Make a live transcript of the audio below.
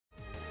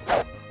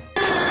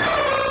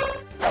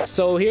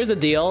So here's the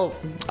deal.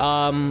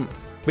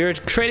 We were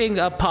trading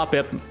a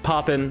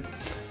Poppin,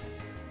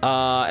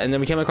 and then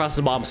we came across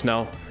the bomb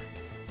snow.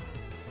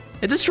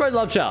 It destroyed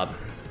Love Child.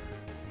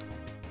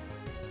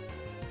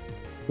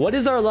 What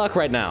is our luck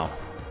right now?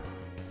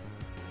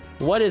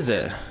 What is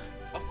it?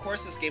 Of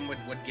course, this game would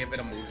give it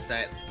a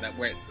moveset that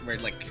where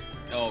like,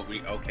 oh,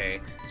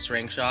 okay,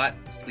 Strength Shot,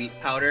 Sleep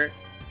Powder,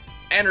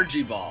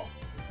 Energy Ball.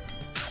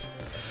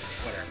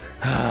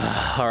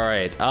 Whatever. All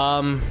right.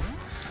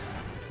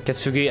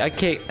 Guess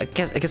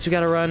we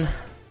gotta run.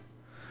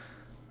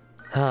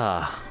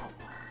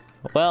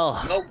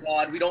 Well. No,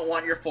 God, we don't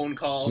want your phone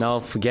calls.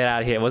 No, get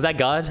out of here. Was that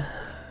God?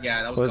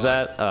 Yeah, that was. Was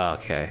God. that? Oh,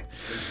 okay.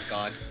 This is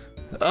God.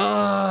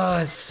 Oh,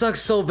 it sucks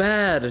so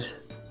bad.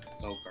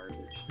 So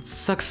garbage. It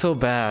sucks so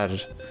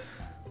bad.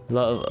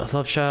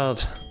 Love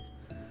Child.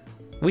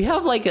 We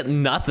have like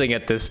nothing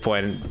at this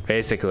point,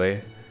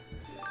 basically.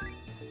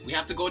 We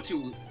have to go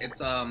to.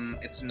 It's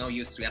no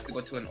use. We have to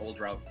go to an old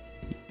route.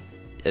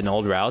 An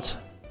old route?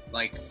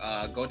 Like,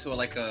 go to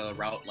a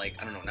route like,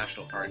 I don't know,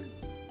 National Park.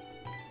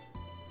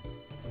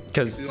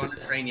 Because if you want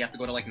to train, you have to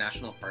go to like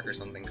National Park or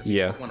something.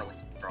 Yeah.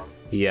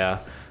 Yeah.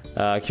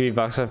 QB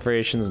box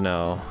operations,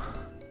 no.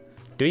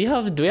 Do we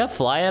have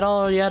fly at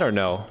all yet or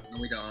no? No,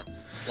 we don't.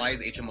 Fly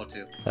is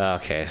HMO2.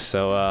 Okay,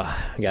 so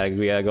we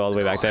gotta go all the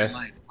way back there.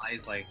 Fly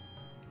is like,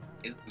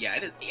 it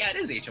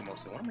is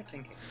HMO2. What am I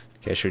thinking?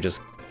 Okay, should we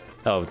just?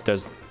 Oh,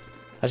 there's.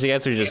 Actually, I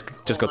guess we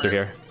just go through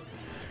here.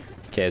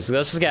 Okay, so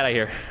let's just get out of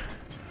here.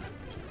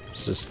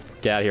 Let's just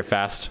get out of here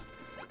fast.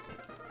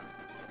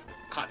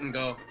 Cotton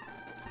go.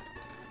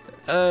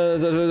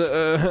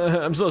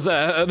 I'm so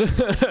sad.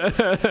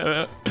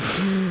 Well,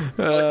 if you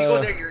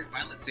go there, you're in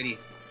Violet City.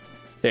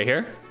 Yeah,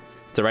 here?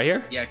 Is it right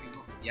here? Yeah, if you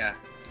go, yeah.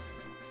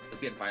 You'll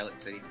be at Violet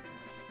City.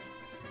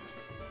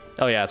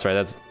 Oh yeah, that's right.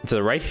 That's to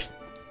the right?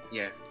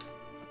 Yeah.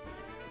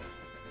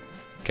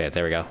 Okay,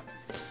 there we go.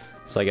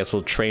 So I guess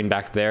we'll train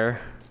back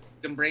there.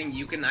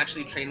 You can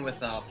actually train with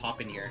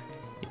Pop in here.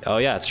 Oh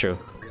yeah, that's true.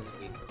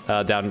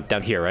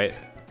 Down here, right?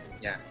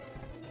 Yeah.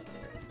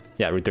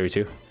 Yeah, Route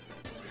 32.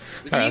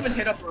 We can even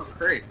hit up a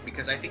Kurt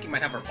because I think he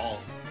might have our ball.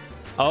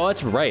 Oh,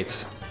 that's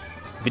right.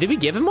 Did we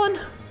give him one?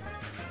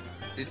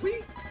 Did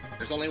we?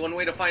 There's only one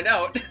way to find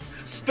out.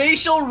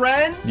 Spatial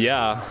Ren?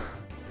 Yeah.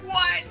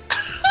 What?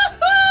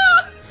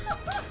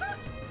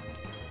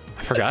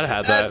 I forgot I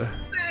had that.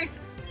 Sick.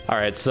 All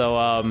right,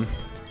 so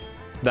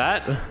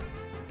that.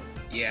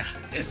 Yeah,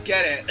 let's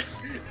get it.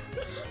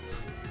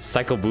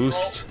 Cycle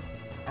boost.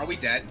 Oh, are we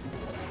dead?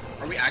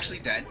 Are we actually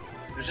dead?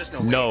 There's just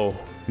no way. No.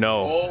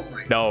 Oh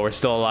my no, we're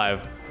still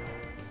alive.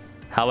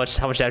 How much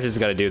damage is it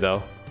gonna do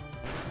though?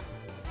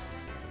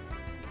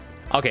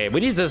 Okay,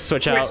 we need to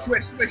switch out.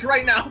 Switch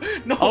right now.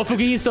 No. Oh,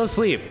 Fuki's still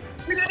asleep.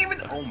 We didn't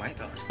even. Oh my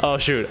gosh. Oh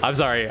shoot, I'm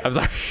sorry. Yeah,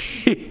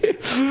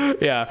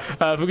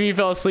 Fuki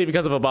fell asleep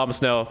because of a bomb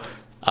snow.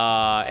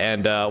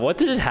 And what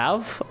did it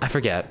have? I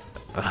forget.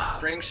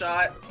 Spring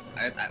shot.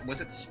 Was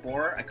it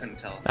spore? I couldn't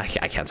tell. I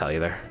can't tell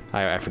either.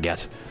 I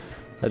forget.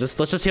 Let's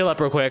just heal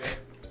up real quick,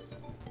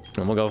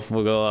 and we'll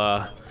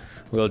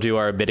go do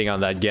our bidding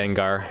on that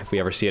Gengar if we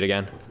ever see it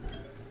again.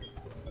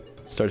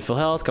 Start to full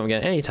health. Come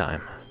again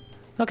anytime.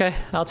 Okay,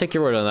 I'll take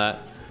your word on that.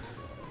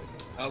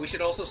 We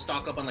should also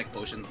stock up on like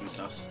potions and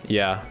stuff.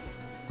 Yeah,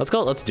 let's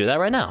go. Let's do that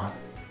right now.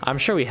 I'm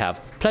sure we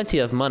have plenty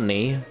of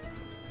money.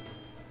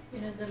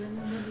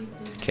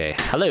 Okay,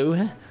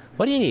 hello.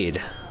 What do you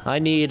need? I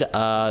need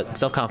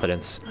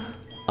self-confidence.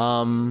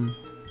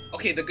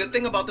 Okay, the good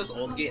thing about this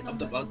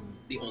about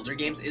the older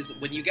games is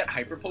when you get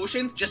hyper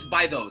potions, just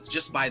buy those.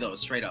 Just buy those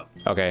straight up.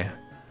 Okay.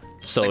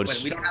 So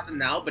like, we don't have them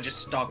now, but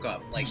just stock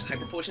up. Like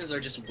hyper potions are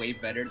just way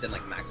better than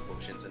like max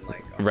potions and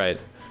like. Right.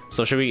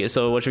 So what should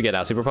we get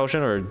now? Super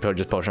potion or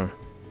just potion?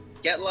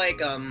 Get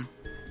like a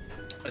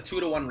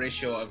 2-to-1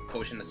 ratio of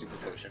potion to super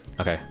potion.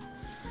 Okay.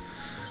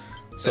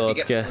 So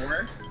let's get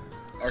 4,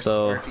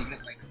 or if you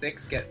get like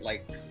 6, get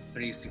like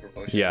 3 super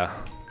potions. Yeah.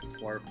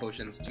 Or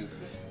potions to,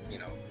 you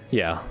know.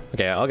 Yeah.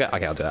 Okay.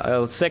 I'll do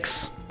that.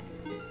 6.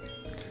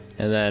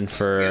 And then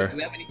for. Do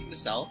we have anything to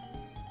sell?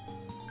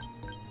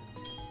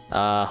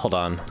 Hold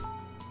on.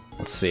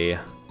 Let's see. Do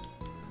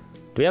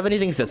we have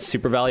anything that's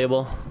super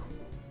valuable?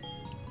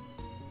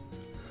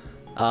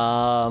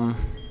 Oh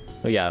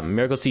yeah,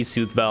 Miracle Seed,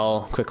 Sooth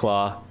Bell, Quick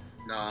Claw.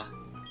 Nah.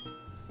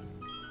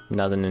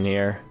 Nothing in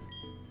here.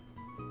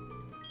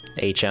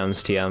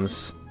 HMs,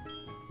 TMs.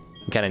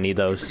 We kind of need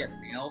those. Get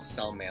mail,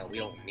 sell mail. We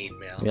don't need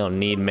mail. We don't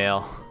need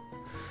mail.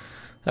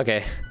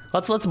 Okay,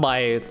 let's buy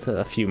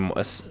a few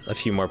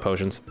more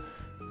potions.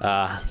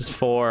 Just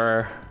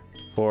 4,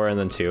 and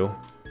then 2.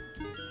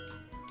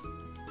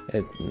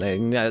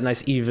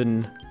 Nice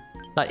even,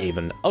 not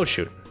even. Oh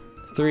shoot,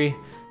 3.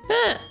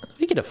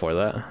 We can afford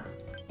that.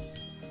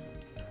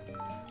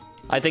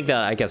 I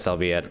guess that'll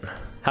be it.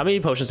 How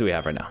many potions do we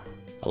have right now?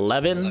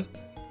 11.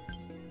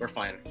 We're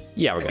fine.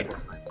 Yeah, we're good.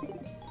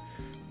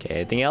 Okay,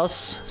 anything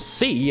else?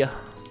 See ya.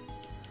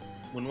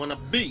 Wouldn't wanna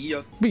be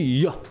ya. Be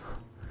ya.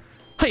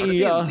 Hey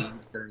ya.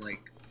 Their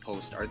like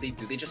post.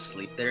 Do they just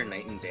sleep there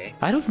night and day?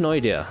 I have no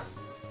idea.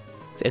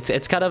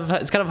 It's kind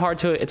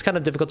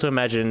of difficult to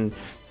imagine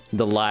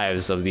the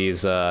lives of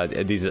these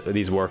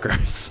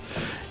workers.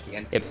 The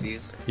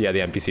NPCs. Yeah, the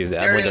NPCs.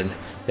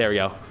 There we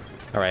go.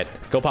 All right,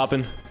 go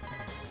poppin'.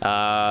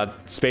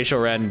 Spatial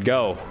Ren,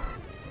 go.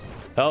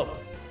 Oh,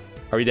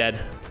 are we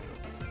dead?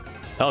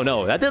 Oh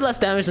no, that did less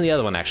damage than the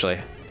other one actually.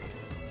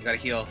 You gotta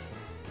heal.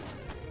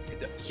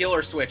 It's a heal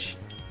or switch.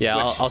 Yeah,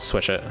 I'll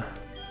switch it.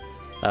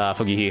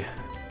 Fugihi.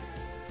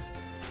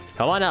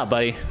 Come on out,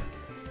 buddy.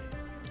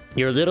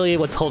 You're literally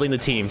what's holding the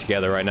team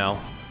together right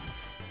now.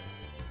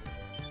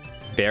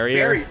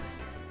 Barrier.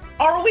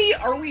 Are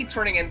we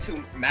turning into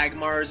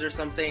Magmars or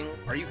something?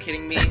 Are you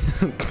kidding me?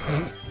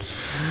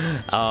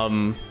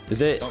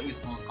 Is it? Don't use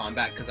close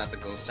combat because that's a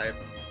ghost type.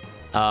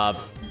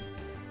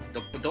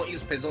 Don't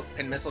use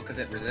pin missile because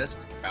it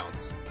resists.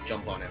 Bounce.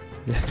 Jump on it.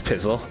 It's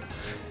Pizzle.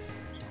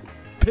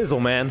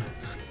 Pizzle, man.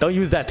 Don't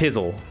use that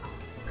Pizzle.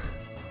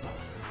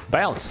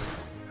 Bounce.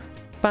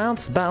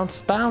 Bounce,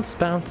 bounce, bounce,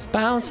 bounce,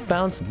 bounce,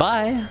 bounce.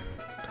 Bye.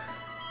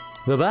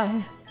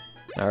 Bye-bye.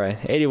 All right,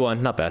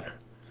 81, not bad.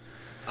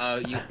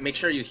 You make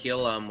sure you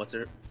heal. What's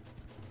her?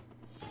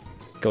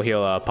 Go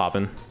heal.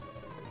 Poppin'.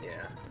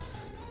 Yeah.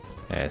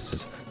 Yeah,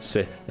 it's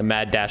a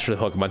mad dash for the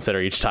Pokemon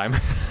Center each time.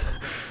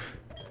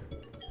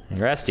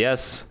 Rest,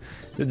 yes.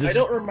 I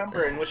don't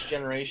remember in which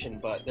generation,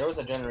 but there was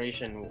a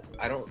generation.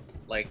 I don't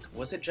like.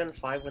 Was it Gen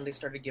 5 when they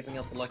started giving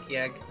out the lucky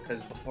egg?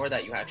 Because before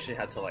that, you actually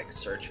had to like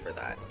search for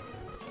that.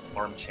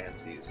 Farm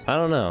chances. I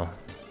don't know.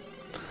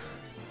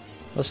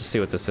 Let's just see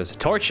what this is.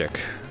 Torchic.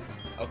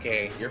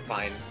 Okay, you're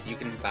fine. You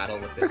can battle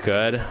with this.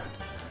 You're good.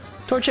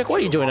 Torchic,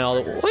 what are you doing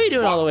all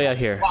the way out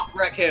here? Rock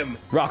wreck him.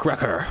 Rock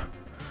wrecker.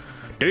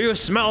 Do you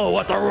smell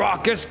what the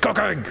rock is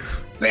cooking?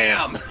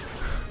 Bam.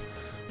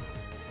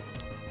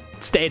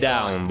 Stay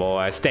down,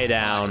 boy. Stay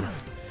down.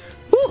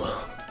 Woo.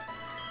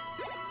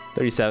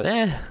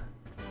 37.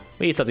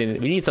 We need something.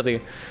 We need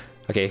something.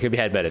 Okay, it could be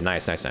headbutted.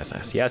 Nice, nice, nice,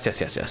 nice. Yes,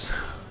 yes, yes, yes.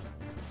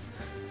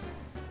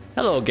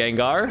 Hello,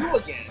 Gengar. You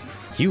again.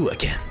 You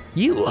again.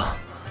 You.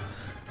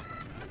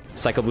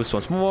 Psycho boost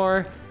once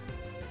more.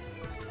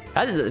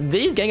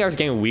 These Gengars are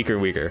getting weaker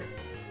and weaker.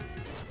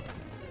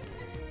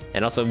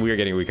 And also, we're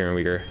getting weaker and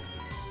weaker.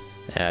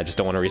 I just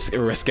don't want to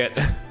risk it.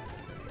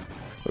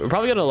 We're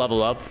probably going to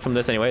level up from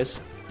this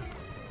anyways.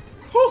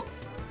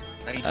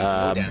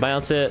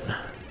 Bounce it.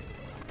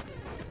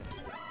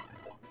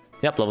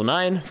 Yep, level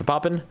 9 for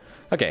popping.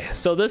 Okay,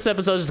 so this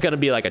episode is going to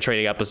be like a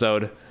training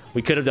episode.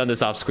 We could have done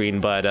this off screen,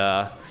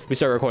 but we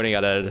started recording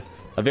at a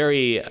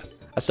very...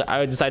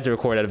 I decided to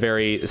record at a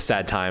very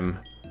sad time.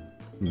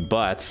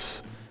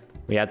 But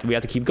we have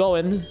to keep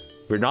going.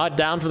 We're not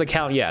down for the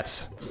count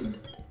yet.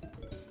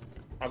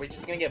 Are we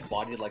just gonna get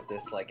bodied like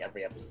this like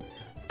every episode?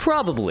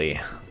 Probably.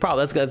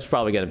 That's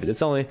probably gonna be.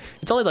 It's only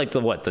like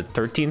the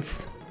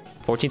 13th,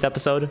 14th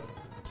episode.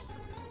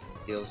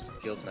 Feels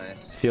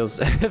nice.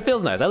 It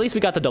feels nice. At least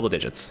we got to double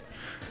digits.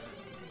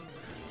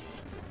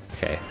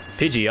 Okay,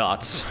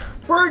 Pidgeots.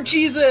 Bird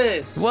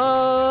Jesus!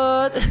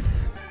 What?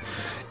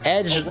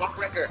 Edge. Oh, Rock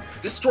Wrecker.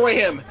 Destroy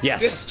him.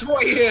 Yes.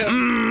 Destroy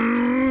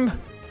him.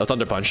 A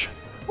Thunder Punch.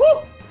 Woo!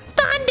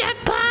 Thunder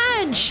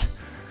Punch.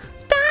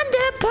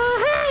 Thunder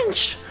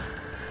Punch.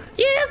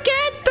 You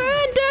get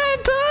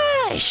Thunder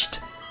Punched.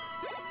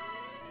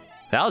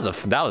 That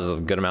was a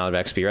good amount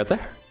of XP right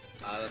there.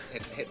 Let's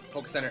hit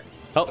Poke Center.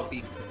 Oh.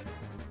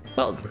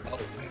 Well. Oh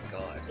my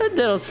god.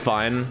 That was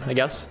fine, I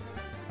guess.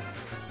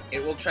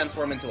 It will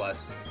transform into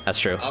us. That's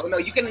true. Oh no,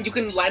 you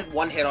can land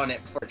one hit on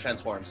it before it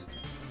transforms.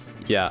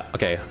 Yeah.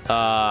 Okay.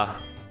 What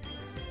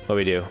do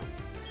we do?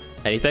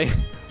 Anything?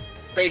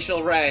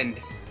 Facial Rend.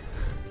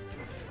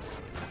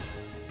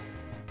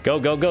 Go,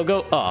 go, go,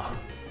 go. Oh.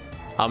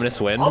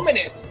 Ominous Wind.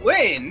 Ominous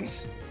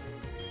Wind?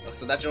 Oh,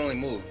 so that's your only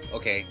move.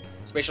 Okay.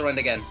 Spatial Rend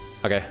again.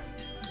 Okay.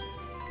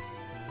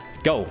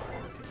 Go.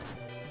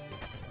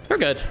 We're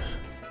good.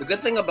 The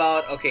good thing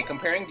about, okay,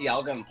 comparing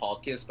Dialga and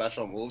Palkia's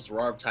special moves,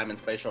 Roar of Time and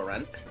Spatial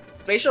Rend.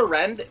 Spatial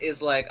Rend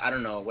is like, I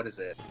don't know, what is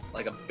it?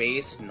 Like a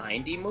base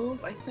 90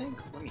 move, I think?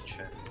 Let me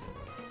check.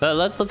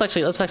 Let's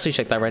actually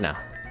check that right now.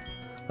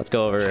 Let's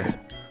go over.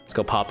 Let's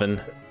go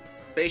poppin'.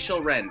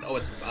 Spatial Rend. Oh,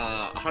 it's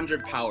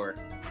 100 power.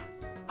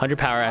 100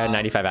 power at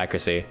 95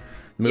 accuracy.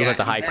 The move has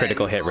a high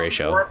critical hit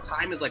ratio. Roar of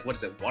Time is like, what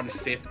is it,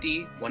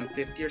 150?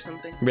 150 or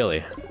something?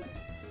 Really?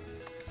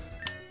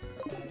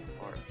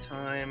 Roar of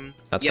Time.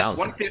 That yes, sounds...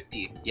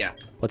 150, yeah.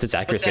 What's its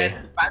accuracy? But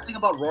then, bad thing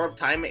about Roar of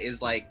Time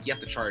is like, you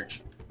have to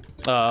charge.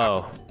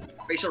 Oh.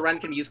 Spatial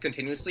Rend can be used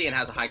continuously and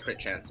has a high crit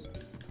chance.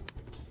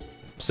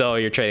 So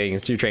you're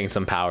trading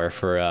some power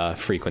for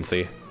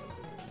frequency.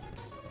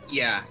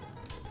 Yeah.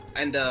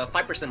 And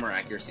 5% more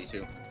accuracy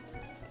too.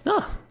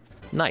 Oh,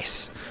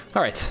 nice.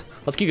 All right,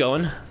 let's keep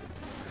going.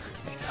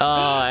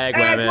 Egg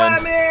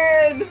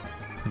Women!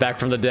 Back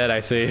from the dead, I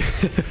see.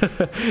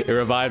 It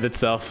revived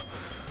itself.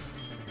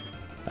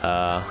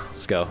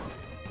 Let's go.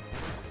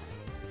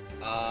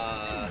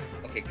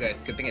 Okay, good.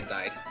 Good thing it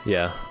died.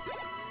 Yeah.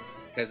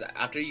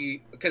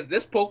 Because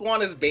this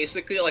Pokemon is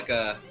basically like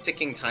a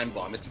ticking time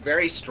bomb. It's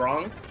very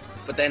strong,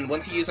 But then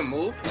once you use a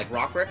move, like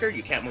Rock Wrecker,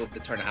 you can't move the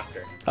turn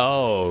after.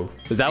 Oh,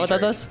 is that what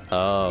that does?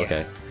 Oh, Yeah.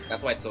 okay.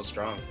 That's why it's so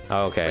strong.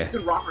 Oh, But okay. you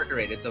can Rock Wrecker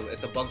it. It's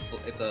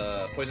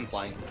a poison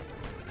flying.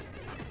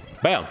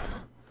 Bam.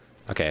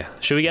 Okay.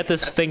 Should we get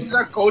this This thing? is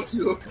our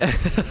go-to.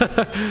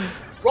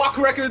 Rock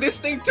Wrecker this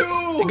thing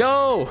too.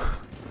 Go!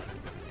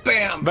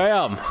 Bam.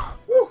 Bam!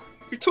 Woo.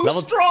 You're too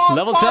strong.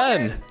 Level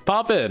Poppin'. 10.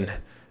 Poppin'.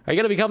 Are you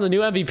gonna become the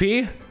new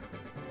MVP?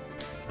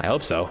 I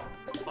hope so.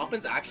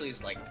 Poppin's actually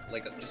just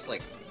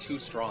like too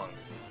strong.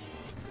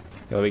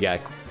 What we got?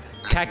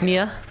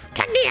 Cacnea.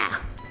 Cacnea.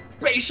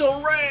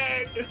 Facial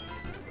red.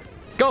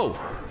 Go.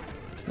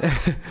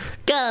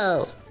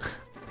 Go!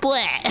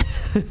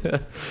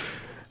 Bleh!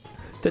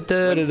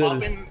 When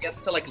Poppin gets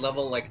to like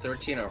level like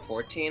 13 or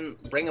 14,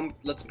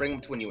 let's bring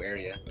him to a new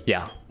area.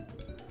 Yeah.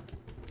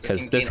 So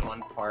Because he can this. gain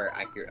on par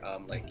accurate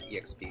like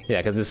EXP. Yeah,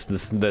 because this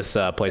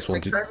place will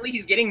Like, do. currently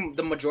he's getting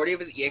the majority of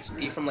his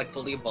EXP from like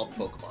fully evolved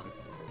Pokemon.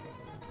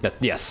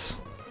 Yes.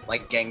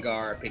 Like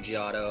Gengar,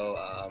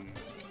 Pidgeotto,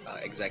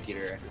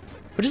 Executor.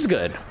 Which is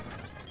good.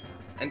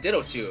 And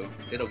Ditto too.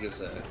 Ditto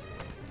gives a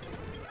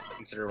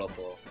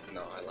considerable.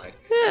 No, I lied.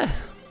 Yeah.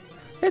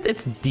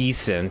 It's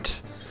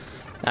decent.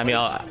 I mean,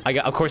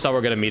 of course, all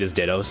we're gonna meet is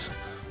Dittos.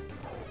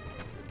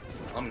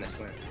 Ominous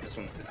win. This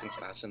thing's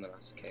faster than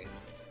us. Okay.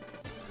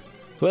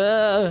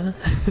 Hello.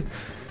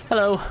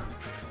 Bam!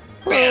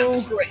 Hello.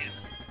 Destroy it.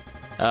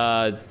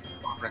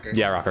 Rock Wrecker.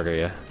 Yeah, Rock Wrecker,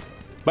 yeah.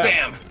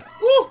 Bam!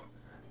 Woo!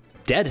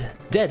 Dead.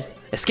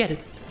 Esketti.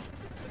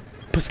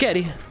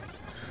 Puschetti.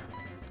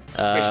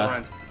 Spatial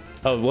round.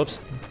 Oh, whoops.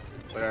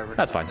 Whatever.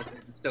 That's fine. It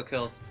still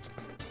kills.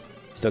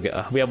 Still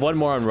get. We have one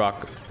more on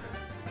Rock.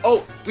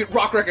 Oh,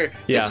 Rock Wrecker.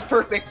 Yeah. This is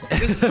perfect.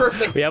 This is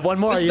perfect. We have one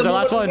more. This is Use the our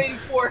last moment one. I'm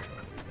waiting for.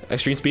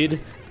 Extreme speed.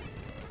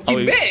 You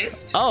we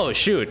missed. Oh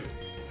shoot.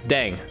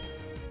 Dang.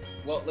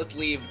 Well, let's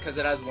leave because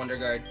it has Wonder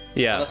Guard.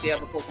 Yeah. Unless you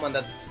have a Pokemon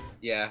that's.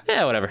 Yeah.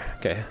 Yeah, whatever.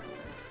 Okay.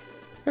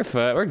 We're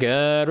fine. We're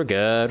good. We're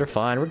good. We're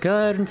fine. We're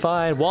good and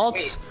fine.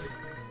 Walt.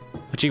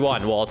 What you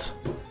want, Walt?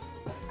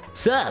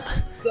 Sup?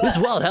 This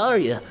is Walt, how are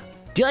you?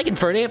 Do you like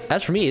Infernape?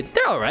 As for me,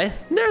 they're alright.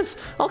 There's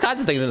all kinds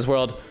of things in this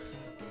world.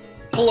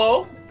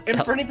 Hello?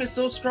 Infernape is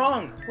so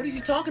strong. What is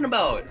he talking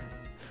about?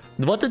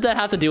 What did that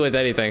have to do with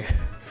anything?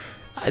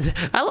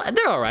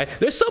 They're alright.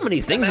 There's so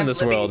many things in Man's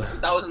this living world. in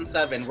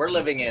 2007. We're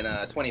living in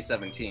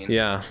 2017.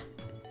 Yeah.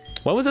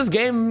 When was this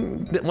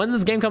game? When did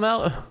this game come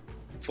out?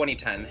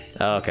 2010.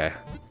 Oh, okay.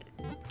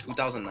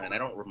 2009. I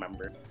don't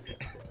remember.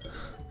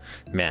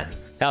 Man,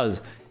 that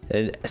was.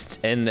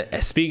 And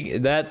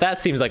speak that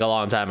seems like a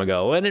long time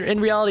ago. When in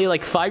reality,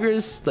 like 5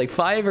 years, like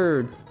 5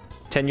 or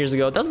 10 years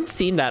ago, it doesn't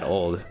seem that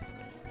old.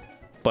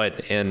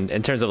 But in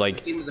terms of like,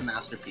 This game is a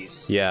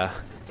masterpiece. yeah,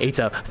 it's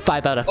a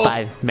 5 out of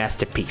 5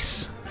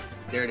 masterpiece.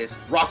 There it is.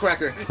 Rock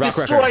Wrecker. Rock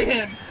Destroy Wrecker.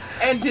 him.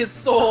 End his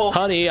soul.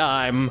 Honey,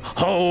 I'm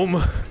home.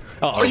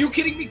 Uh-oh. Are you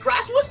kidding me?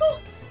 Grass Whistle?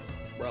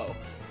 Bro.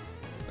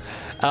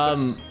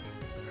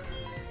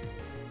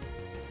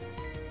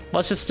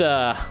 Let's just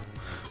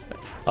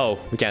oh,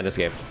 we can't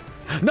escape.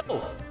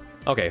 No.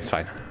 Okay, it's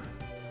fine.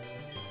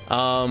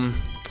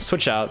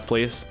 Switch out,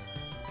 please.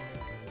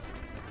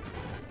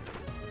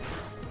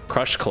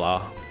 Crush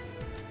Claw.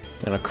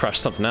 I'm gonna crush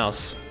something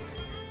else.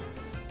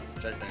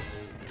 Judgment.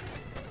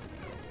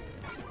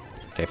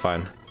 Okay,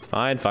 fine.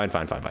 Fine.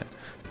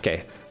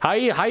 Okay. How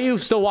are you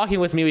still walking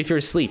with me if you're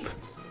asleep?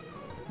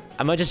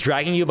 Am I just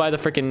dragging you by the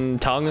freaking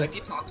tongue? If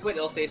you talk to it,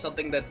 it'll say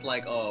something that's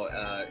like, oh,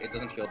 it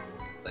doesn't feel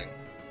thing.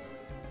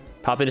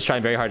 Poppin is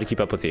trying very hard to keep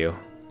up with you.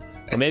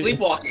 It's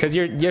sleepwalking. Because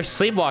you're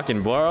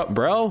sleepwalking, bro.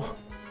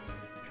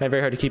 Trying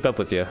very hard to keep up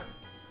with you.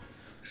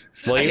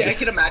 Well, I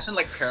can imagine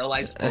like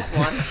paralyzed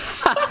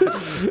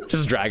Pokemon.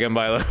 just drag him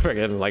by the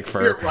freaking like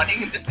fur. You're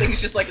running and this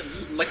thing's just like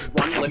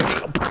run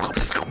limping.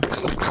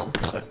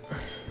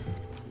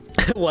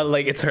 Well,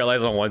 like it's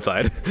paralyzed on one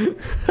side.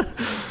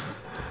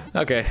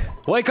 Okay,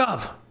 wake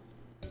up.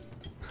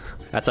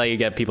 That's how you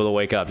get people to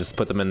wake up. Just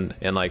put them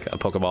in like a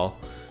Pokeball.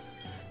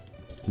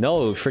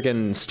 No,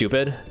 freaking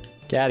stupid.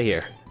 Get out of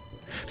here.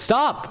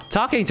 Stop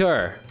talking to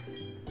her.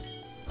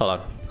 Hold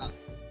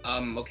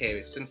on.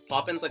 Okay, since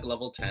Poppin's like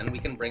level 10, we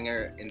can bring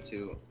her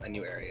into a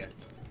new area.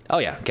 Oh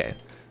yeah, okay.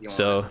 You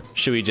So want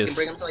should we You can just?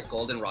 bring him to like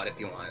Goldenrod if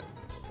you want.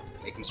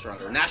 Make him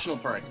stronger. National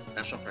Park.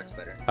 National Park's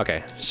better.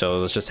 Okay, so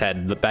let's just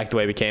head back the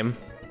way we came.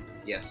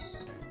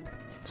 Yes.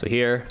 So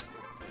here,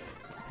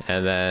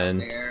 and then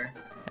There.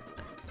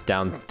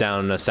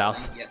 down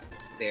south Yeah.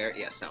 There.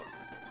 Yeah. South.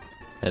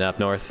 and up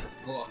north.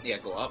 Go up. Yeah.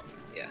 Go up.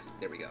 Yeah.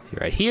 There we go.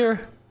 Right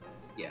here.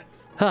 Yeah.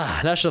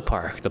 National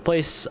Park, the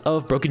place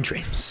of broken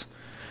dreams.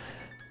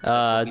 We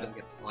don't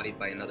get bodied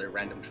by another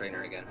random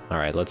trainer again. All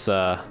right, let's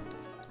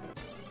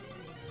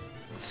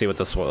see what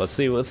this was.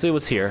 Let's see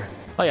what's here.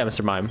 Oh yeah,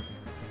 Mr. Mime.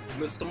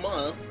 Mr.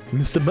 Ma.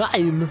 Mr.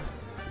 Mime!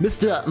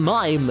 Mr.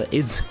 Mime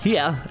is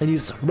here and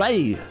he's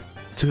ready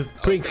to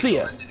bring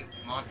fear.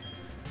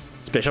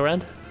 Special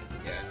round?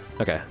 Yeah.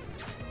 Okay.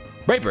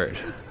 Brightbird.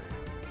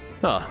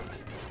 Oh.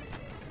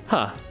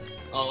 Huh.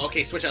 Oh,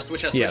 okay. Switch out.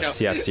 Switch out. Yes.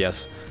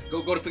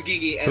 Go to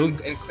Fugigi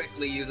and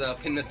quickly use a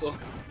pin missile.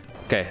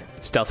 Okay.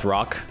 Stealth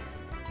Rock.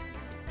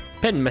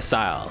 Pin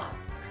missile.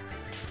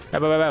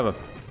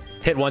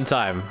 Hit one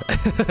time.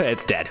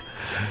 It's dead.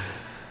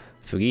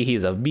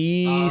 Fugihi's a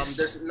beast.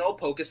 There's no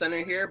Poké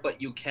Center here,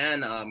 but you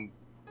can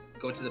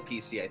go to the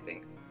PC, I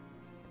think.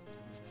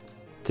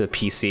 To the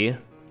PC?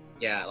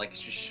 Yeah, like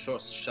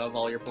just shove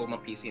all your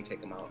Pokemon PC and take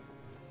them out.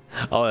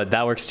 Oh,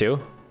 that works too?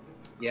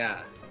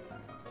 Yeah.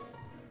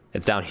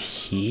 It's down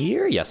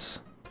here? Yes.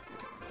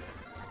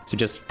 So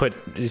just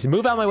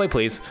move out of my way,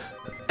 please.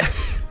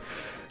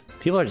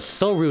 People are just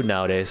so rude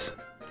nowadays.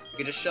 You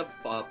can just shove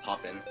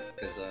Pop in,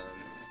 because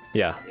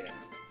yeah.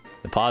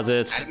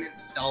 Deposits. Adamant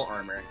Shell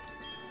Armor.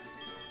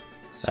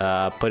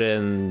 Put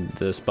in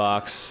this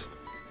box.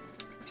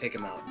 Take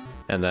him out.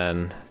 And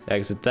then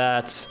exit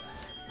that.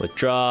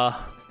 Withdraw.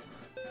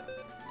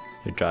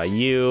 Withdraw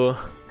you.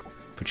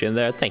 Put you in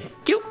there. Thank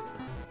you.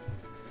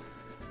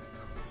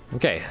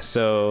 Okay,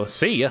 so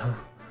see ya.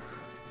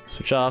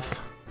 Switch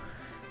off.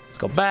 Let's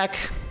go back.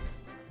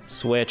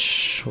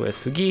 Switch with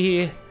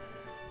Fugihi.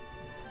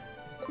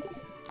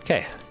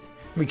 Okay,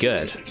 we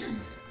good.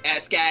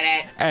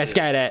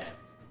 Escada.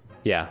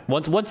 Yeah,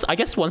 once I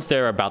guess once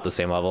they're about the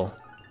same level.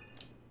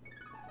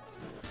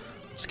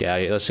 Let's get out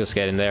of here. Let's just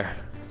get in there.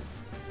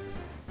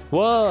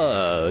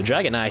 Whoa,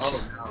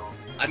 Dragonite. Oh no.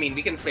 I mean,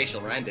 we can spatial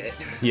rend it.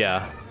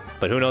 Yeah,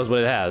 but who knows what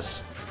it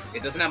has?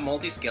 It doesn't have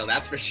multi-scale,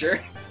 that's for sure.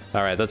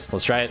 All right, let's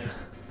try it.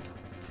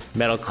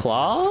 Metal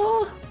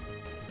Claw?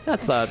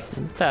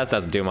 That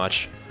doesn't do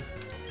much.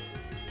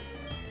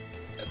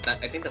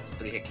 I think that's a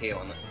 3-hit KO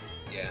on the.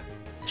 Yeah.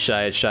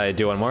 Should I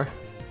do one more?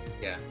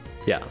 Yeah.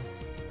 Yeah.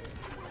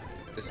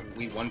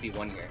 We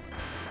 1v1 here.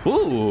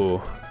 Ooh.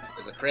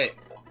 There's a crit.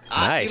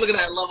 Nice. See, look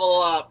at that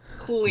level up.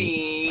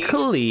 Clean.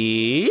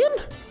 Clean.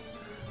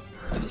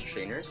 Are those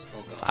trainers?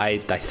 Oh god. I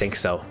think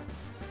so.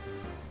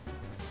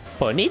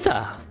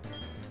 Bonita.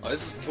 Oh,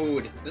 this is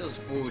food. This is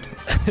food.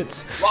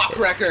 It's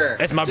Rockwrecker.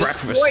 It's my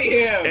breakfast. Destroy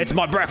him. It's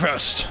my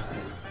breakfast.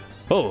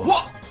 Oh.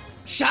 What?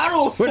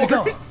 Shadow Where'd it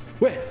go? Force.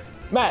 Wait,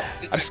 Matt.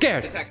 I'm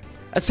scared. Detect.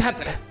 It's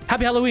happy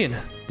Halloween.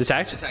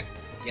 Detect. Detect.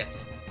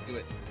 Yes. Do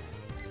it.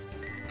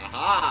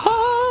 Aha.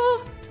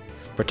 Ah.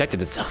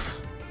 Protected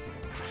itself.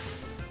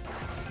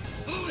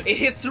 It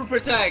hits through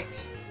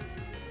protect.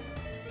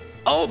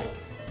 Oh.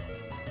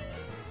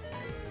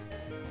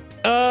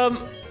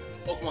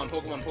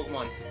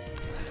 Pokemon.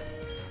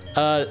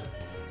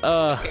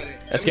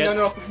 Escape.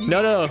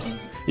 No.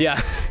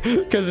 Yeah,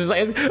 because it's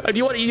like, do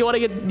you want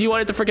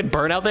it to freaking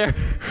burn out there?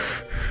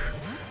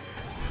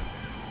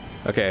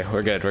 Okay,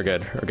 we're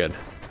good.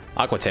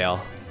 Aqua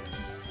Tail.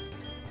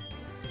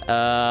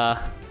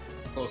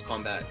 Close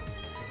combat.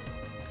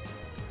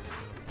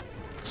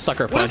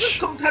 Sucker What is this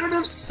punch.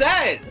 competitive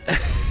set?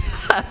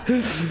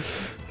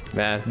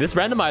 Man, this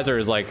randomizer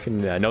is like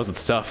knows its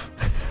stuff.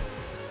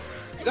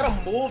 You got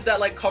a move that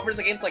like covers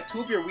against like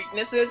 2 of your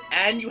weaknesses,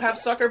 and you have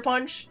sucker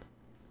punch.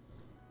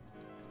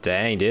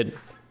 Dang, dude.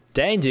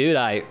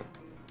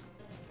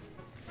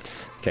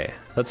 Okay,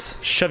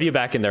 let's shove you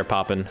back in there,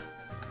 Poppin'.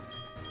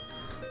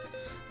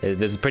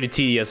 This is pretty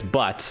tedious,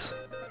 but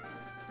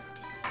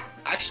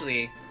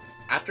Actually,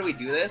 after we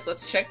do this,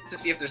 let's check to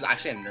see if there's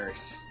actually a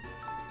nurse.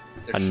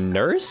 a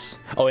nurse?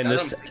 Oh, in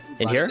this,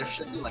 in here? There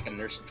should be like a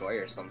Nurse Joy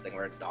or something,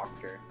 or a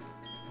doctor.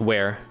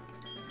 Where?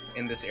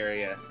 In this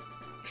area,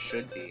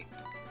 should be.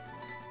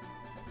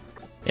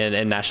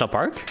 In National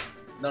Park?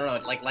 No,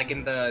 like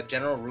in the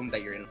general room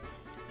that you're in.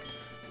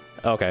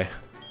 Okay.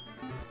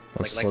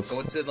 Let's go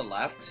to the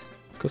left.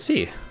 Let's go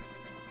see.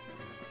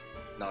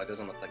 No, it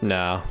doesn't look like.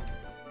 No.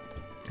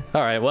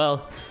 All right.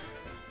 Well,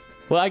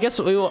 I guess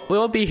we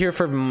won't be here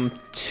for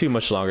too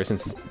much longer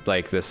since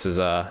like this is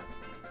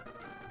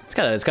it's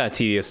kind of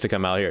tedious to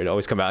come out here. To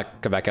always come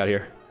back out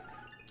here.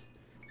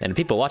 And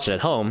people watching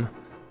at home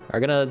are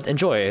gonna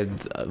enjoy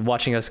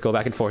watching us go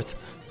back and forth.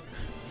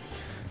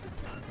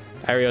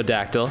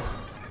 Aerodactyl.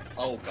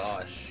 Oh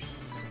gosh,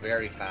 it's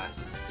very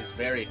fast. It's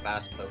very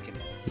fast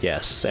Pokemon.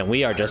 Yes, and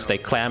we are just a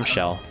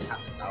clamshell.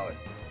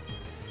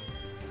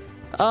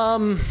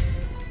 Let's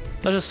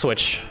just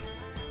switch.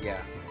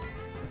 Yeah.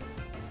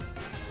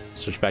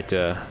 Switch back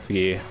to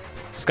the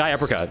Sky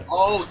Uppercut.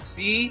 Oh,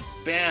 see,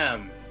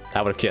 bam.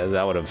 That would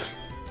have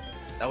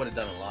That would have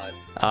done a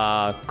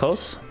lot.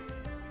 Close.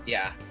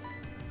 Yeah.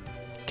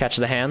 Catch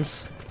the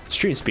hands.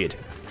 Stream speed.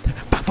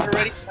 You're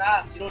already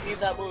fast. You don't need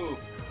that move.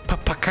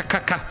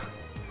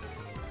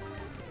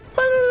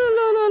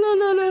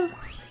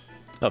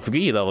 Oh,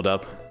 Fugi leveled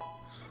up.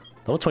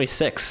 Level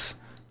 26.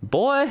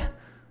 Boy,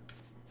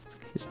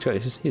 he's Actually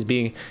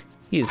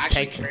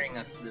tanking. carrying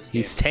us this game.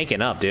 He's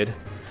tanking up, dude.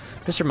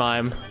 Mr.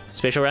 Mime,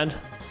 Spatial Rend.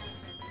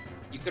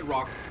 You could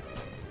rock.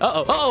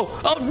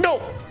 Oh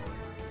no!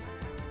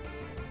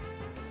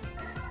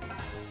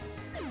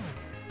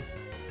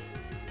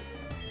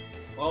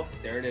 Well,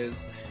 there it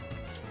is.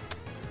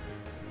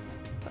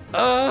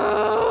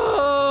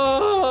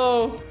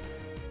 Oh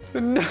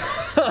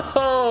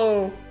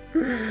no!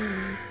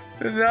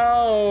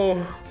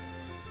 No!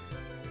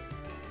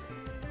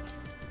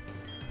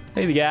 I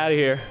need to get out of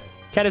here.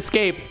 Can't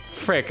escape.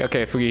 Frick.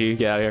 Okay, Fugi,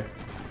 get out of here.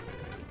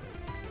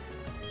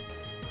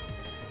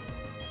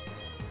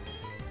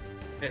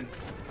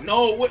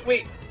 No,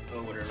 wait.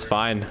 Oh, whatever. It's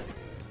fine.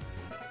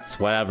 It's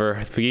whatever.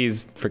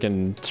 He's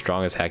freaking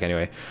strong as heck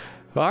anyway.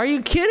 Are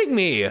you kidding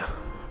me?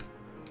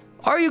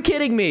 Are you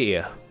kidding me?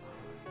 It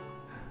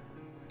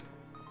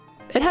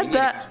had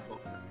that.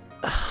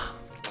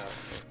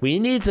 We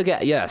need to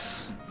get,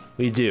 yes,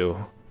 we do.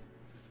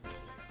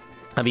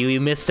 I mean, we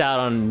missed out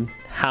on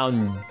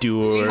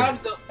Houndour. We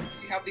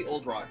have the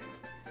old rod.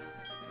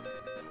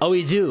 Oh,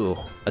 we do.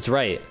 That's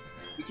right.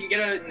 We can get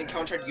an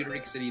encounter at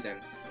Uteric City then.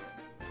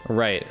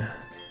 Right.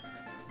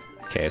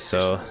 Okay,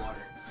 so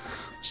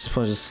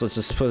let's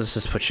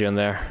just put you in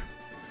there.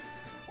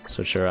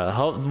 Switch your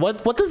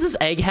what does this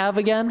egg have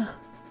again?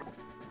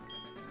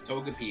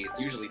 Togepi. It's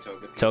usually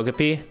Togepi.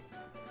 Togepi.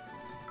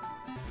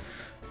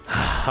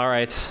 All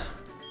right.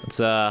 Let's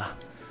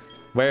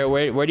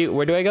where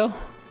do I go?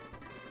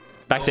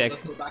 Back to egg.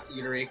 Let's go back to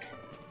Uteric.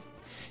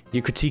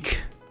 You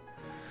critique.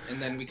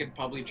 And then we could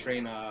probably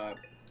train a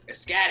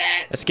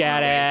Scadat. A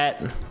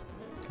Scadat.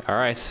 All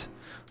right.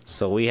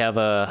 So we have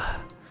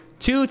a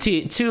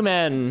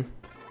two-man,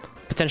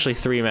 potentially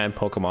three-man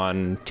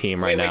Pokemon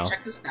team right now.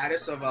 Check the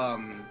status of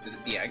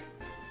the egg.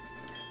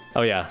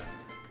 Oh yeah,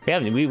 we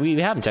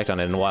haven't checked on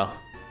it in a while.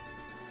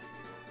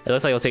 It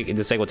looks like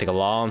this egg will take a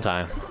long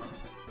time.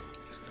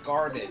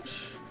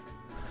 Garbage.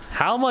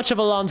 How much of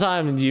a long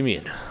time do you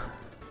mean?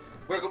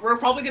 We're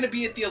probably gonna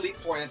be at the Elite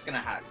Four and it's gonna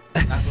hack.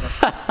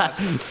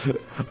 That's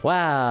what.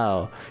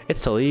 Wow,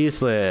 it's totally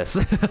useless.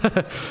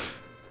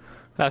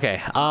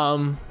 Okay.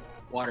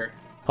 Water.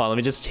 Hold on, let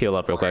me just heal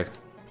up real quick.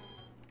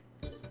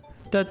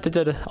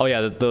 Oh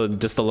yeah,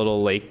 just the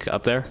little lake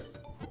up there.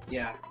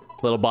 Yeah.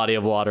 Little body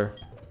of water.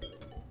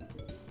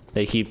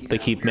 They keep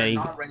many.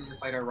 Not ready to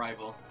fight our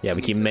rival. Yeah,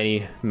 we keep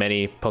many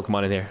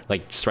Pokemon in here.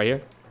 Like just right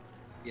here.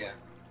 Yeah.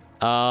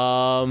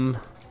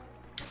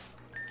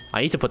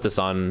 I need to put this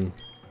on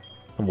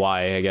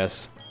Y, I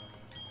guess.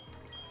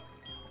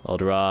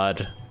 Old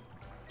Rod.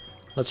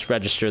 Let's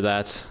register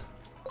that.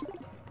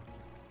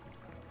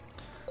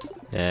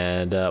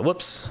 And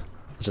whoops.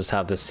 Let's just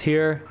have this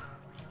here.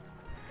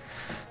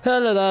 La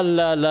la la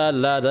la la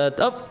la.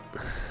 Oh,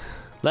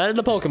 landed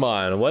the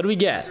Pokemon. What do we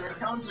get?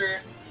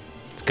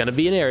 It's gonna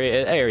be an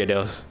area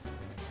dose.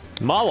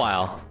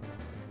 Mawile.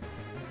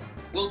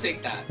 We'll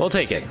take that. We'll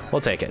take it.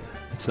 We'll take it.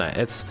 It's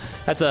nice.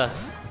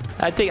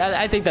 I think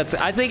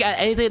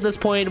anything at this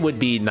point would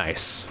be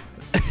nice.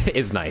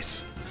 Is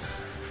nice.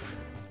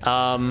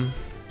 Okay.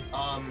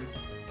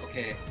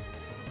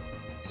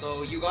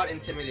 So you got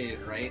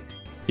intimidated, right?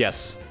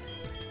 Yes.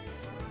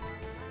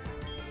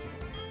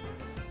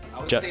 I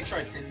would say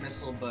try Pin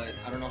Missile, but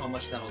I don't know how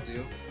much that'll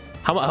do.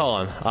 Hold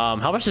on.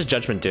 How much does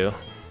Judgment do?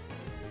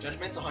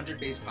 Judgment's 100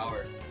 base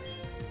power.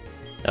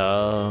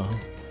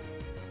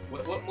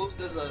 What moves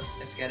does a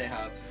Scadet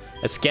have?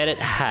 A Scadet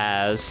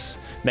has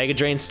Mega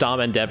Drain,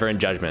 Stomp, Endeavor, and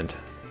Judgment.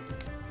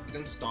 You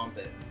can stomp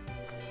it.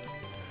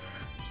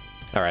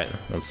 All right,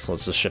 let's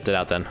just shift it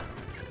out then.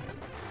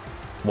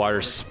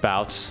 Water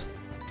Spout.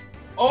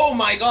 Oh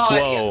my God!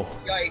 Whoa!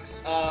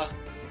 Yikes!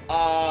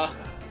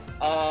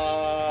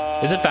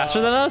 Is it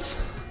faster than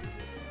us?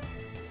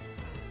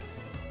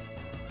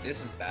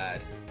 This is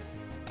bad.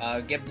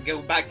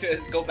 Go back to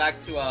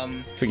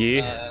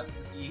Figgy.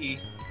 Figgy.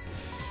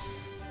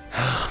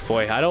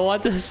 Boy, I don't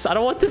want this. I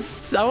don't want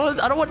this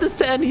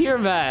to end here,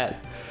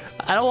 Matt.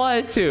 I don't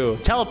want it to.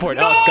 Teleport.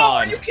 No, oh, it's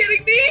gone. Are you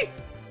kidding me?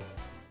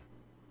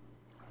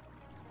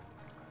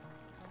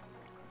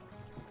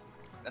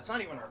 That's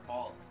not even our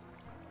fault.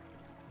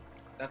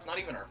 That's not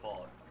even our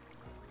fault.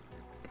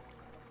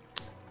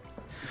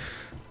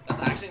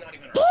 That's actually not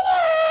even our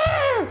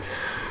fault.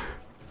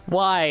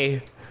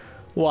 Why?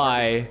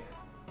 Why?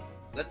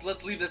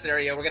 Let's leave this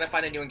area. We're gonna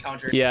find a new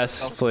encounter.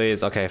 Yes,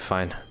 please. Okay,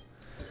 fine.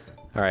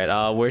 All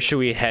right. Where should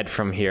we head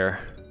from here?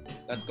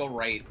 Let's go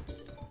right.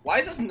 Why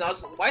is this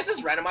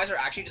randomizer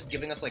actually just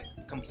giving us like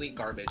complete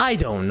garbage? I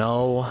don't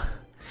know.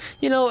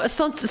 You know,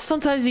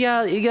 sometimes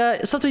there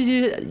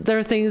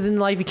are things in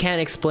life you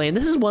can't explain.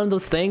 This is one of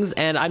those things,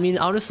 and I mean,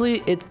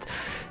 honestly,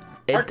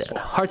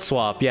 heart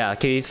swap. Yeah,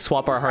 can you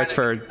swap our hearts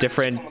for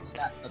different?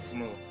 That's the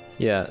move.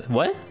 Yeah.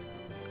 What?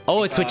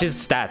 Oh, it switches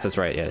stats. That's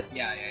right. Yeah.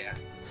 Yeah.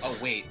 Oh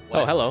wait.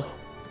 What? Oh, hello.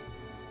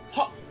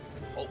 Huh.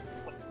 Oh.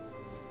 What?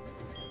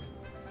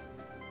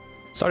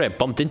 Sorry, I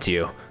bumped into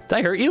you. Did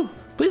I hurt you?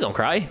 Please don't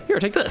cry. Here,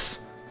 take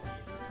this.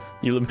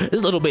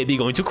 Is little baby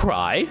going to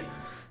cry?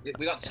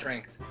 We got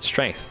strength.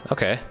 Strength.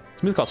 Okay.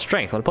 It's a move called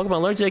Strength. When a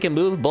Pokemon learns they can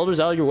move boulders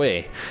out of your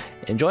way.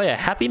 Enjoy a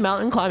happy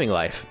mountain climbing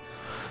life.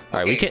 All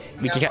right, we can.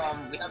 We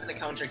have an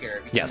encounter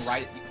here. We can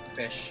ride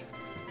fish.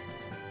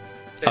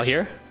 Oh,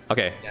 here?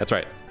 Okay, yeah. That's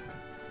right.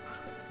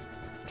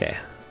 Okay,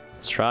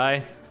 let's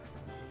try.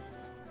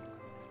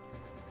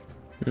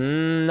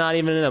 Not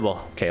even a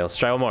nibble. Okay, let's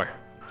try one more.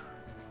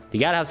 You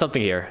gotta have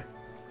something here.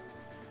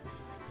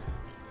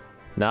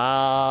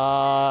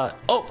 Nah.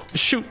 Oh,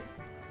 shoot.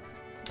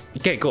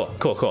 Okay, cool.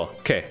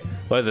 Okay,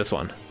 what is this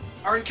one?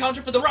 Our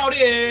encounter for the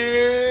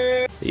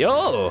Rowdy!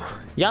 Yo,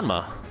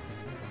 Yanma.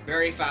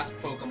 Very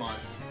fast Pokemon.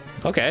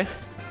 Okay.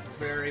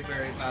 Very,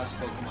 very fast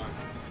Pokemon.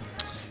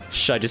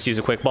 Should I just use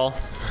a quick ball?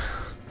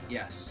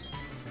 Yes.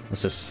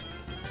 Let's just...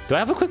 Do I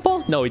have a quick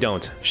ball? No, we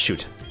don't.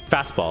 Shoot.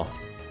 Fastball.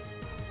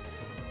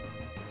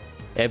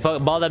 A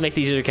ball that makes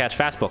it easier to catch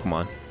fast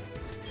Pokemon.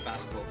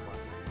 Fast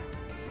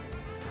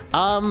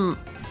Pokemon.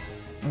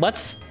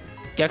 Let's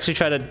actually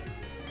try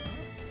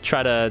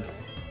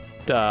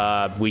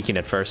to weaken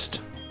it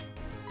first.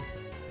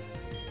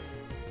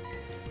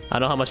 I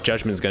don't know how much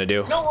Judgment's gonna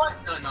do. You know what?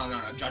 No.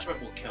 Judgment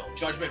will kill.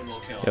 Judgment will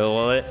kill.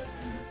 Will it?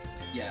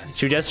 Yes.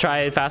 Should we just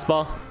try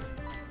fastball?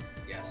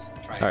 Yes.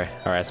 Try it. All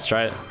right, let's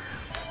try it.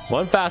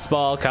 One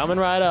fastball coming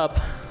right up.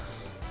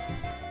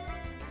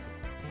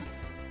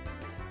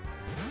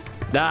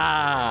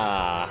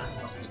 Ah!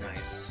 Must be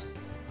nice.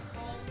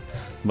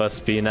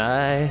 Must be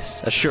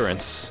nice.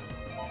 Assurance.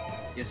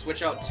 Yeah,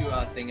 switch out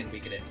to thing and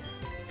weaken it.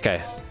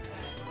 Okay.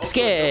 Also,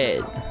 Skid!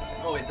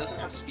 it doesn't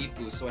have speed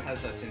boost, so it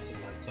has a tinted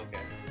lens. Okay.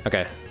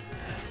 Okay.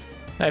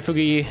 Alright,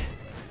 Fugi.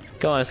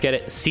 Go on, let's get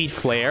it. Seed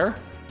Flare.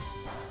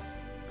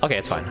 Okay,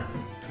 it's fine.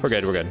 We're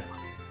good. Flare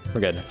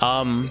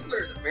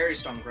is a very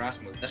strong grass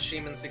move. That's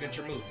Shaman's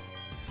signature move.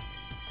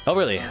 Oh,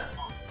 really?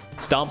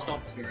 Stomp.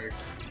 Stomp your...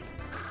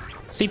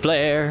 Seed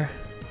Flare.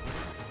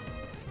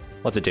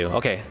 What's it do?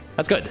 Okay,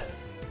 that's good.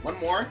 One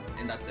more,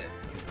 and that's it.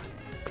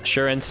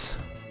 Assurance.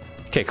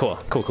 Okay, cool.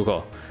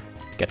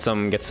 Get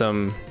some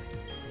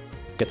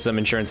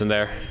insurance in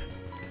there.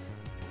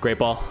 Great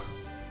ball.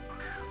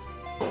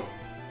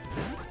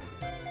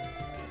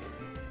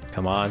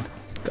 Come on.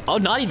 Oh,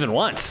 not even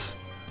once.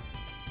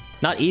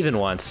 Not even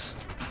once.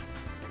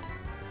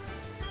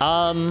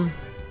 One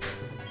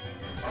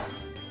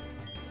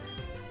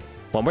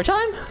more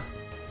time?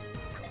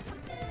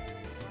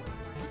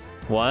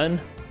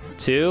 1,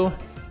 2,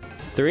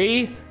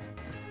 3.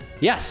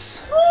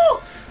 Yes. Woo!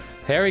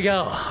 There we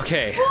go.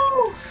 Okay.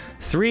 Woo!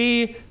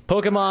 3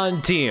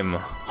 Pokemon team.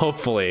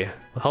 Hopefully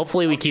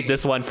we keep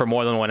this one for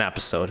more than one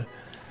episode.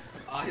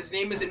 His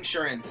name is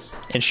Insurance.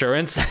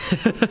 Insurance.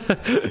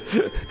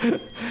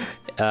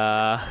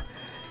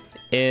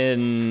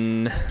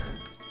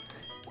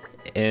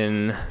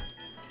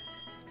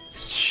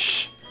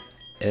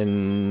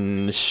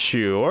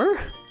 Insure.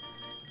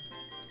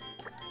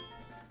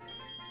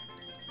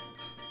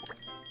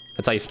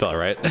 That's how you spell it,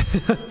 right?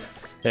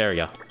 There we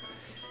go.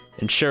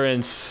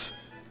 Insurance.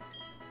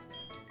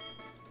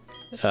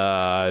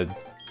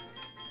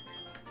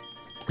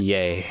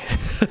 Yay.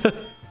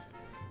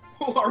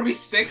 Are we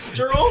 6,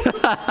 Juro?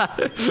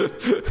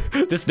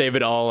 Just name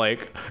it all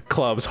like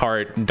clubs,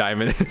 heart, and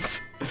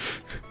diamonds.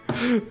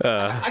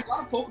 I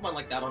got a Pokemon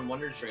like that on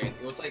Wonder Trade.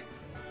 It was like,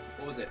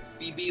 what was it?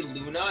 Phoebe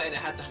Luna, and it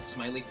had that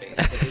smiley face.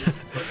 Like, it was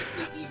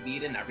perfectly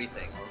EV'd and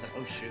everything. I was like,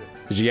 oh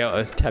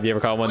shoot. Have you ever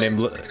caught one named?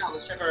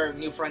 Let's check our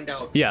new friend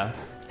out. Yeah.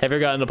 Have you ever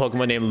gotten a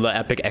Pokemon named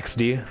Epic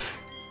XD?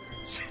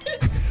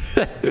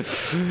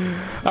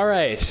 All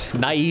right.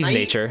 Naive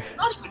nature.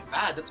 Not even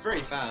bad. That's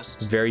very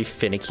fast. Very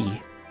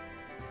finicky.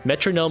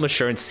 Metronome,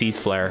 Assurance, Seed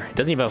Flare. It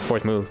doesn't even have a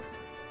 4th move.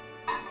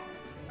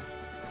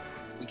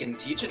 We can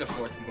teach it a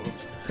 4th move.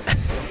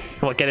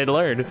 What can it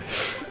learn?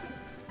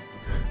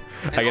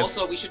 And I guess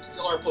also we should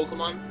heal our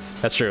Pokemon.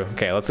 that's true.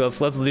 Okay, let's do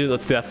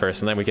that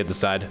first, and then we can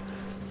decide.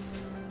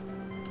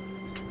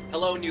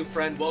 Hello, new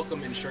friend.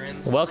 Welcome,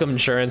 Insurance. Welcome,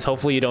 Insurance.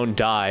 Hopefully you don't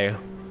die,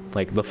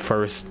 like the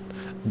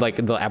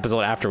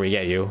episode after we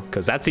get you,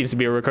 because that seems to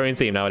be a recurring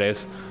theme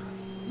nowadays.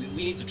 We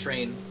need to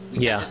train. We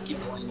Yeah. can't just keep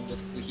going with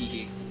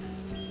Wee-hee-hee.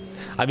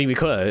 I mean, we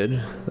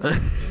could. But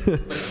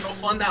it's no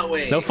fun that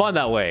way. It's no fun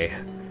that way.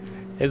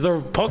 It's the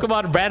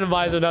Pokemon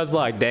Randomizer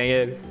Nuzlocke, dang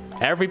it.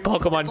 Every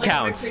Pokemon It's like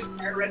counts. when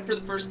I played Red for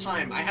the first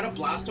time. I had a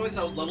Blastoise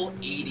that was level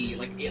 80,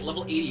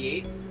 level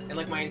 88, and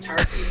like my entire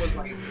team was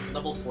like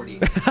level 40.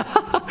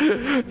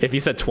 If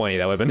you said 20,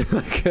 that would have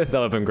been that would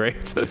have been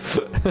great.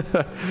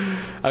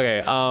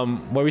 Okay,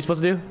 what are we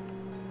supposed to do?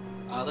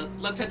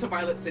 Let's head to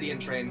Violet City and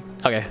train.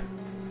 Okay.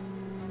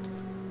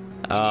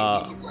 We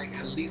need, like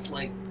at least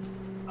like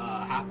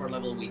half our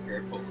level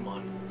weaker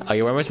Pokemon.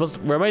 Okay, where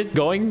am I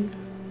going?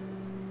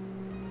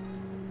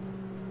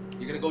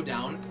 You're gonna go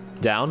down.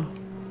 Down?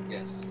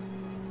 Yes.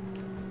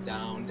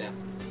 Down.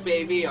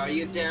 Baby, are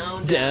you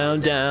down? Down.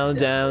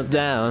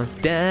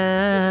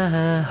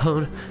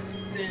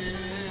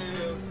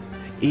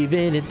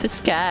 Even if the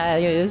sky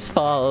is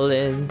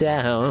falling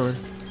down.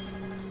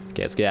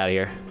 Okay, let's get out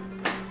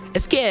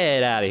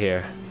of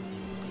here.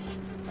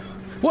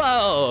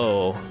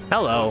 Whoa!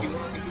 Hello.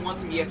 If you want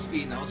some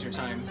EXP, now's your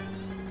time.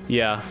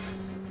 Yeah.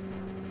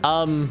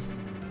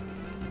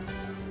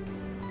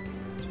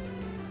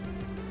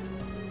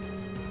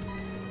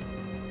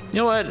 You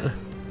know what?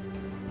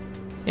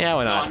 Yeah,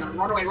 why not? No,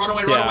 run away.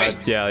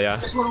 Yeah.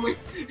 Just run away.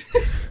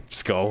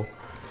 Just go.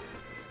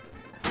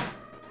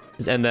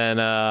 And then,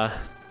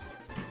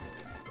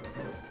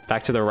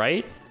 back to the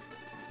right.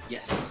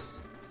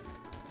 Yes.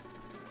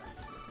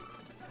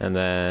 And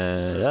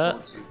then,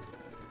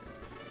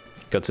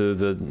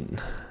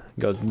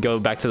 go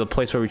back to the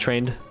place where we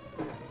trained.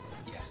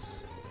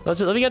 Yes.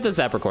 Let me get this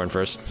Apricorn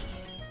first.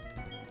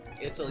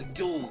 It's a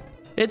ghoul.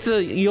 It's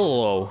a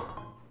YOLO.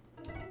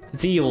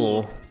 It's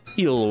YOLO.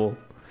 YOLO.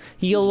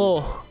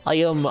 I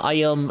am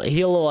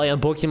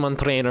Pokemon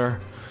trainer.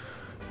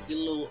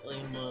 Hello,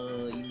 I'm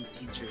a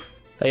teacher.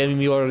 I am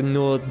your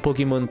new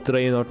Pokemon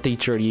trainer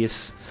teacher,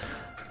 yes.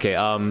 Okay,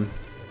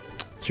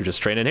 should we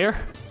just train in here?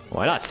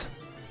 Why not?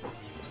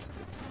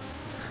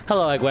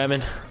 Hello,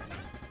 Eggwammon.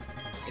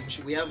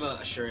 We have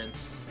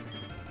assurance.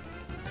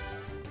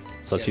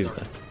 So let's use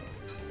that.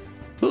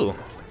 Ooh,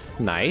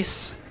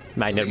 nice.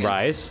 Magnet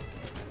Rise.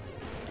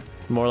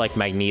 More like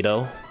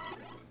Magneto.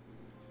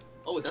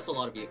 Oh, that's a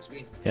lot of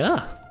EXP.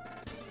 Yeah.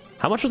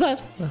 How much was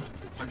that?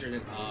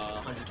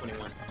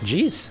 121.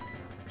 Jeez.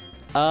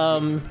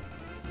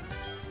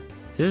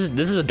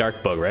 This is a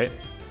dark bug, right?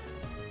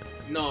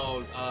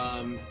 No,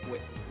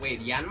 wait,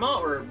 Yanma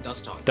or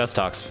Dustox?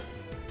 Dustox.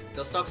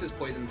 Dustox is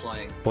poison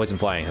flying. Poison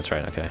flying, that's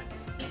right, okay.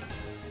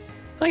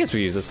 I guess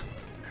we use this.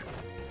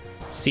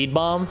 Seed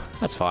Bomb,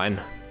 that's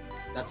fine.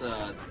 That's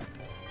a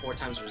 4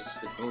 times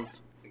resistant move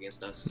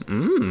against us.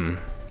 Mmm.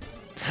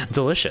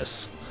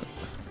 Delicious.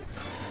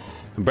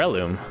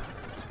 Breloom.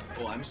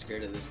 Oh, I'm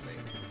scared of this thing.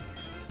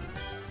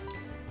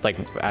 Like,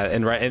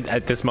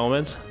 at this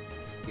moment?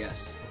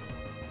 Yes.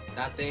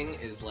 That thing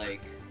is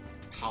like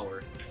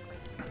power.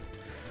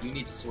 You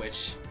need to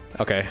switch.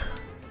 Okay.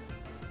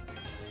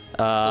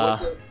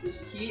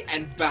 He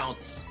and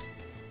bounce.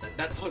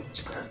 That's how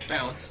just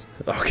bounce.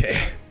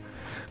 Okay.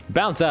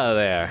 Bounce out of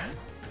there.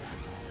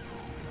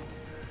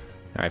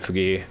 Alright,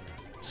 Fugi.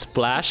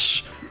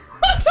 Splash.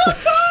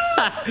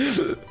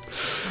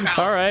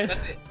 Alright.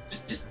 That's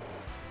it. Just.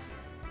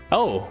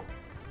 Oh.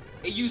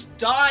 It used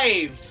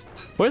dive.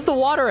 Where's the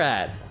water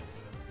at?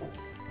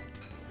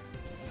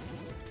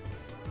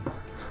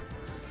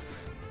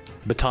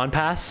 Baton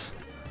pass?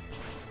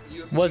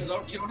 You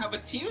don't have a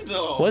team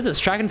though. What is this,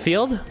 track and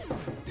field?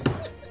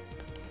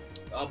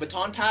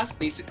 Baton pass,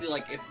 basically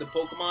like if the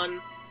Pokemon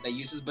that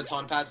uses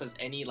Baton Pass has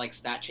any like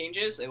stat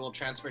changes, it will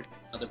transfer to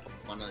other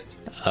Pokemon on the team.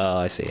 Oh,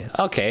 I see.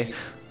 Okay.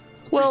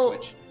 Well,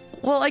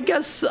 I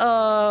guess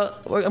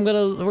we're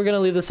gonna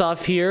leave this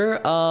off here.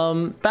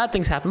 Bad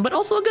things happen, but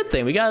also a good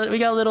thing. We got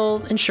a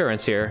little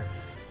insurance here.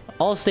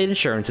 Allstate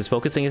Insurance is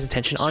focusing its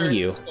attention on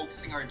you.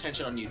 Focusing our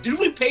attention on you. Did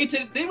we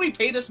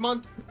pay this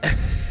month?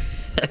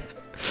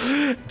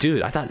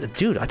 Dude, I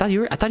thought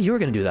you were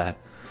gonna do that.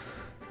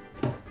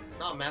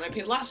 No, man, I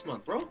paid last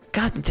month, bro.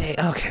 God dang.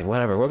 Okay,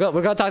 whatever. We're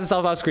gonna talk this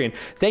off screen.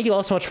 Thank you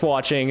all so much for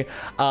watching.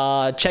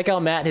 Check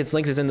out Matt. His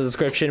link is in the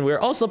description. We're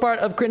also part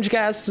of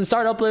Cringecast. So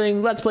start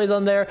uploading Let's Plays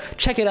on there.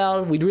 Check it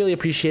out. We'd really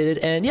appreciate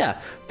it. And yeah,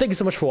 thank you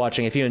so much for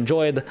watching. If you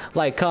enjoyed,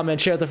 like, comment,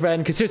 share with a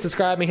friend. Consider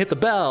subscribing. Hit the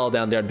bell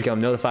down there to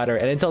become notified.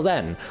 And until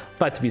then,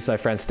 bye to be my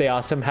friends. Stay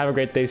awesome. Have a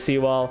great day. See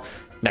you all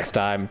next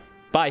time.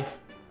 Bye.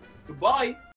 Goodbye.